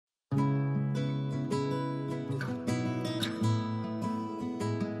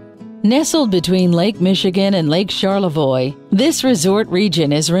Nestled between Lake Michigan and Lake Charlevoix, this resort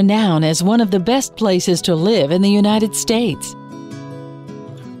region is renowned as one of the best places to live in the United States.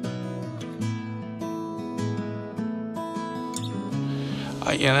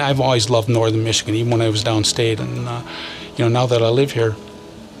 I've always loved northern Michigan, even when I was downstate. And now that I live here,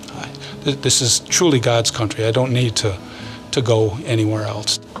 this is truly God's country. I don't need to go anywhere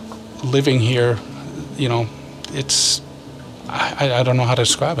else. Living here, I don't know how to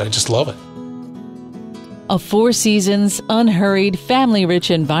describe it. I just love it. A Four Seasons, unhurried,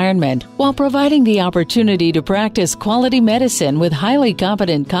 family-rich environment while providing the opportunity to practice quality medicine with highly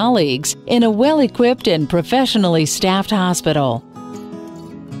competent colleagues in a well-equipped and professionally staffed hospital.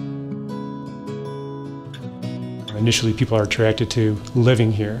 Initially, people are attracted to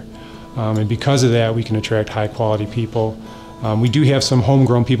living here, and because of that, we can attract high-quality people. We do have some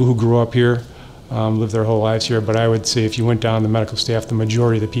homegrown people who grew up here, live their whole lives here, but I would say if you went down the medical staff, the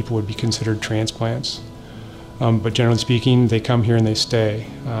majority of the people would be considered transplants. But generally speaking, they come here and they stay.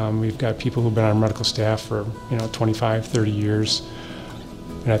 We've got people who've been on our medical staff for 25, 30 years,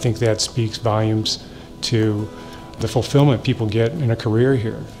 and I think that speaks volumes to the fulfillment people get in a career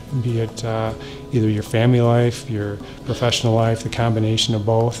here, be it either your family life, your professional life, the combination of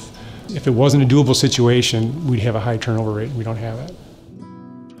both. If it wasn't a doable situation, we'd have a high turnover rate. We don't have it.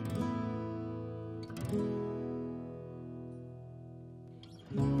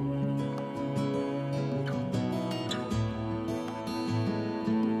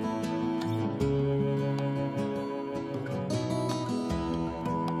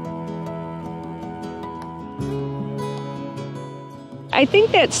 I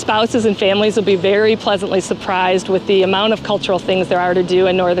think that spouses and families will be very pleasantly surprised with the amount of cultural things there are to do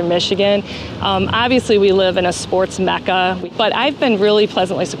in northern Michigan. Obviously, we live in a sports mecca, but I've been really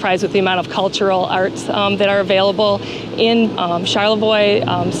pleasantly surprised with the amount of cultural arts that are available in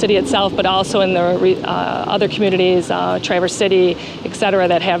Charlevoix city itself, but also in the other communities, Traverse City, etc.,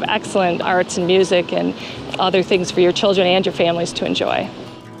 that have excellent arts and music and other things for your children and your families to enjoy.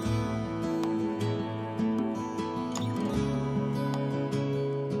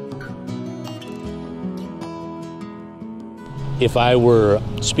 If I were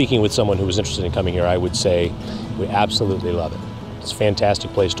speaking with someone who was interested in coming here, I would say we absolutely love it. It's a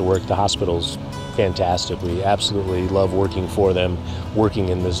fantastic place to work. The hospital's fantastic. We absolutely love working for them, working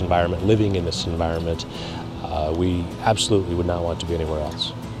in this environment, living in this environment. We absolutely would not want to be anywhere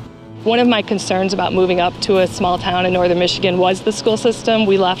else. One of my concerns about moving up to a small town in northern Michigan was the school system.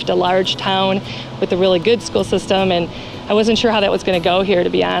 We left a large town with a really good school system, and I wasn't sure how that was going to go here, to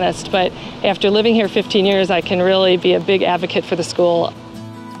be honest. But after living here 15 years, I can really be a big advocate for the school.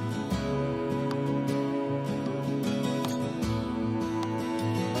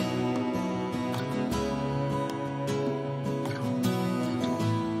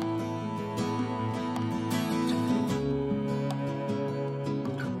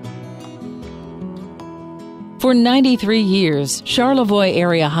 For 93 years, Charlevoix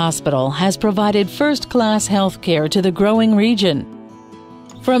Area Hospital has provided first-class health care to the growing region.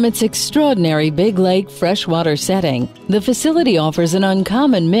 From its extraordinary Big Lake freshwater setting, the facility offers an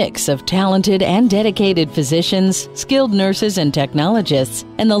uncommon mix of talented and dedicated physicians, skilled nurses and technologists,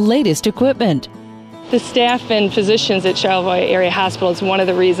 and the latest equipment. The staff and physicians at Charlevoix Area Hospital is one of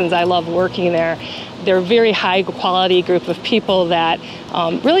the reasons I love working there. They're a very high-quality group of people that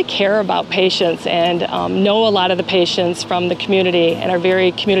really care about patients and know a lot of the patients from the community and are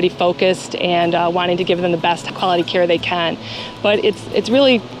very community-focused and wanting to give them the best quality care they can. But it's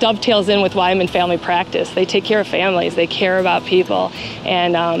really dovetails in with why I'm in family practice. They take care of families, they care about people,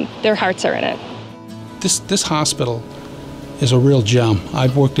 and their hearts are in it. This hospital is a real gem.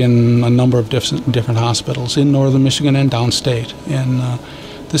 I've worked in a number of different hospitals in northern Michigan and downstate, and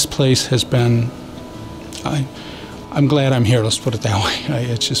this place has been, I'm glad I'm here, let's put it that way.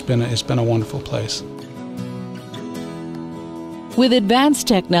 It's been a wonderful place. With advanced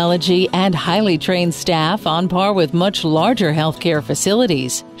technology and highly trained staff on par with much larger healthcare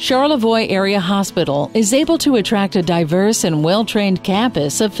facilities, Charlevoix Area Hospital is able to attract a diverse and well-trained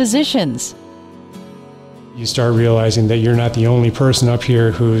campus of physicians. You start realizing that you're not the only person up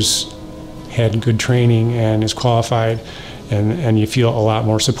here who's had good training and is qualified, and you feel a lot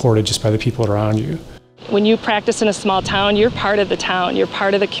more supported just by the people around you. When you practice in a small town, you're part of the town, you're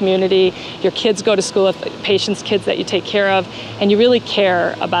part of the community, your kids go to school with patients' kids that you take care of, and you really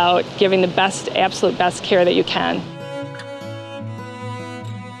care about giving the best, absolute best care that you can.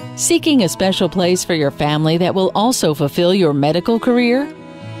 Seeking a special place for your family that will also fulfill your medical career?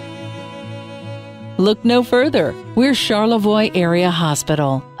 Look no further. We're Charlevoix Area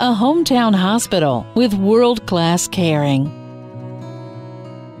Hospital, a hometown hospital with world-class caring.